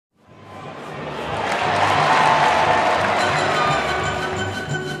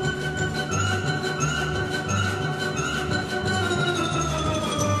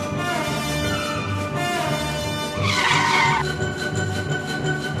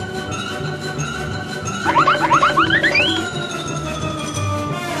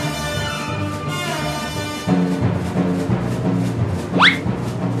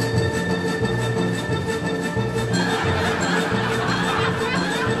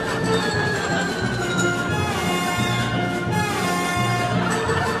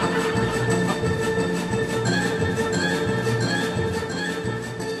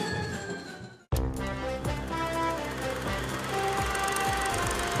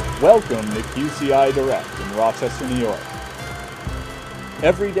Welcome to QCI Direct in Rochester, New York.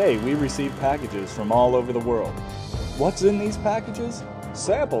 Every day we receive packages from all over the world. What's in these packages?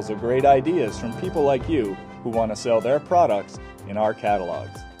 Samples of great ideas from people like you who want to sell their products in our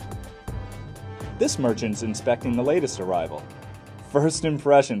catalogs. This merchant's inspecting the latest arrival. First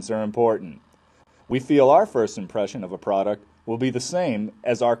impressions are important. We feel our first impression of a product will be the same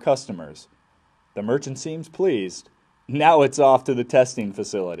as our customers. The merchant seems pleased. Now it's off to the testing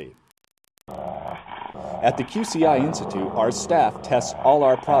facility. At the QCI Institute, our staff tests all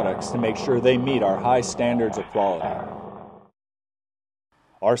our products to make sure they meet our high standards of quality.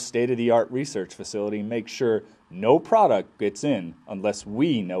 Our state-of-the-art research facility makes sure no product gets in unless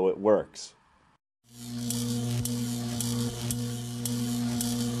we know it works.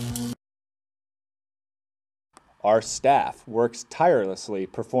 Our staff works tirelessly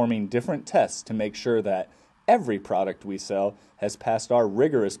performing different tests to make sure that every product we sell has passed our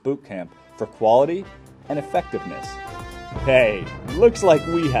rigorous boot camp for quality and effectiveness. Hey, looks like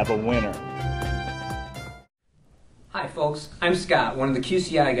we have a winner. Hi folks, I'm Scott, one of the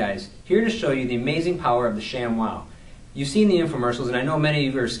QCI guys, here to show you the amazing power of the Sham Wow. You've seen the infomercials and I know many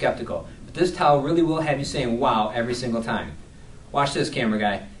of you are skeptical, but this towel really will have you saying wow every single time. Watch this, camera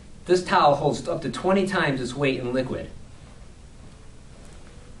guy. This towel holds up to 20 times its weight in liquid.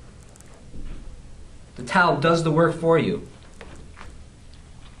 The towel does the work for you.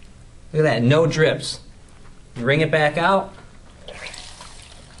 Look at that, no drips. You wring it back out.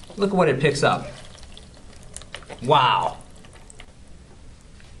 Look at what it picks up. Wow.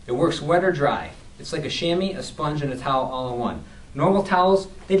 It works wet or dry. It's like a chamois, a sponge, and a towel all in one. Normal towels,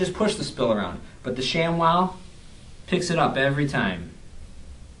 they just push the spill around, but the Sham Wow picks it up every time.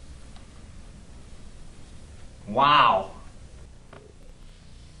 Wow.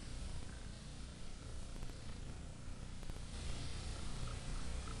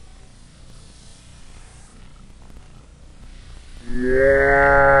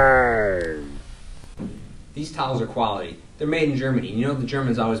 These towels are quality. They're made in Germany. You know the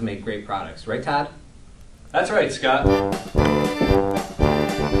Germans always make great products, right Todd? That's right, Scott.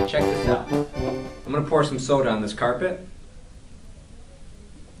 Check this out. I'm going to pour some soda on this carpet.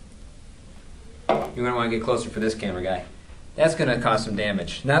 You're going to want to get closer for this, camera guy. That's going to cause some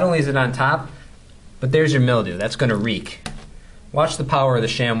damage. Not only is it on top, but there's your mildew. That's going to reek. Watch the power of the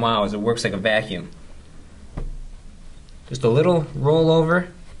Sham Wow as it works like a vacuum. Just a little roll over.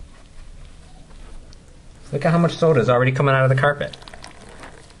 Look at how much soda is already coming out of the carpet.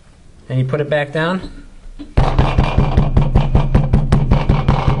 And you put it back down.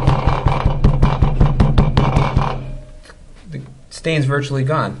 The stain's virtually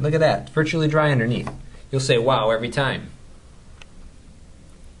gone. Look at that. It's virtually dry underneath. You'll say wow every time.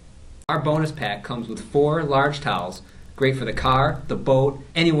 Our bonus pack comes with 4 large towels, great for the car, the boat,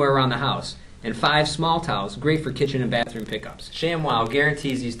 anywhere around the house. And 5 small towels, great for kitchen and bathroom pickups. Sham Wow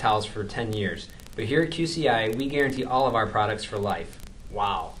guarantees these towels for 10 years. But here at QCI, we guarantee all of our products for life.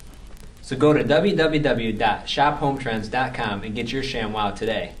 Wow. So go to www.shophometrends.com and get your Sham Wow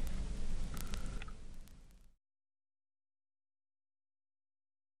today.